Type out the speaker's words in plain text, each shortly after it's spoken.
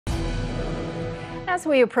As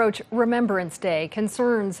we approach Remembrance Day,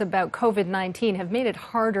 concerns about COVID-19 have made it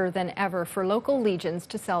harder than ever for local legions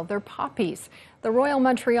to sell their poppies. The Royal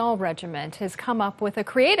Montreal Regiment has come up with a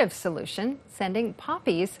creative solution, sending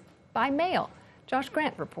poppies by mail. Josh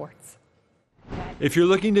Grant reports. If you're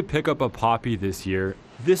looking to pick up a poppy this year,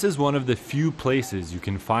 this is one of the few places you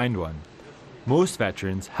can find one. Most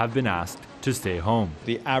veterans have been asked to stay home.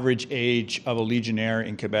 The average age of a Legionnaire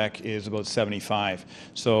in Quebec is about 75,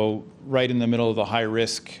 so right in the middle of the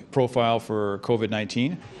high-risk profile for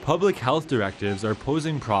COVID-19. Public health directives are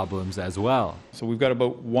posing problems as well. So we've got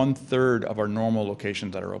about 1/3 of our normal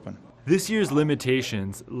locations that are open. This year's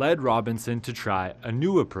limitations led Robinson to try a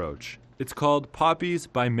new approach. It's called Poppies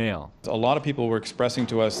by Mail. A lot of people were expressing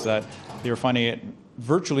to us that they were finding it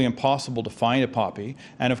virtually impossible to find a poppy,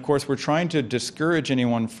 and of course we're trying to discourage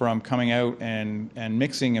anyone from coming out and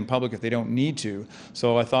mixing in public if they don't need to.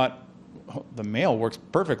 So I thought the mail works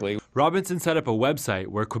perfectly. Robinson set up a website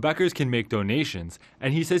where Quebecers can make donations,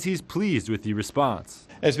 and he says he's pleased with the response.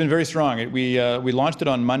 It's been very strong. We launched it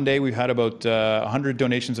on Monday. We've had about 100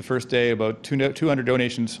 donations the first day, about 200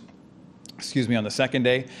 donations on the second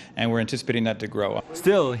day, and we're anticipating that to grow.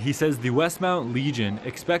 Still, he says the Westmount Legion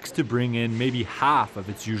expects to bring in maybe half of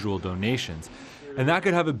its usual donations, and that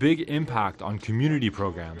could have a big impact on community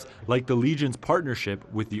programs like the Legion's partnership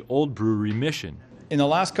with the Old Brewery Mission. In the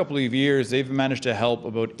last couple of years, they've managed to help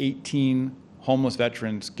about 18 homeless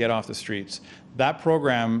veterans get off the streets. That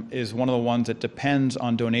program is one of the ones that depends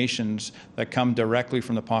on donations that come directly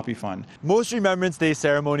from the Poppy Fund. Most Remembrance Day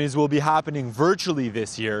ceremonies will be happening virtually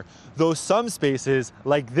this year, though some spaces,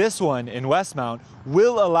 like this one in Westmount,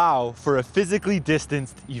 will allow for a physically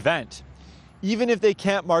distanced event. Even if they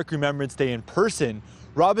can't mark Remembrance Day in person,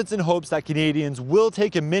 Robinson hopes that Canadians will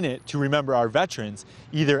take a minute to remember our veterans,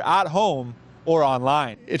 either at home or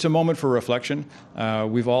online. It's a moment for reflection.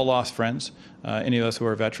 We've all lost friends, any of us who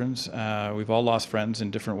are veterans. We've all lost friends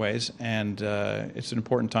in different ways, and it's an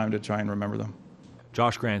important time to try and remember them.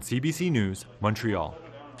 Josh Grant, CBC News, Montreal.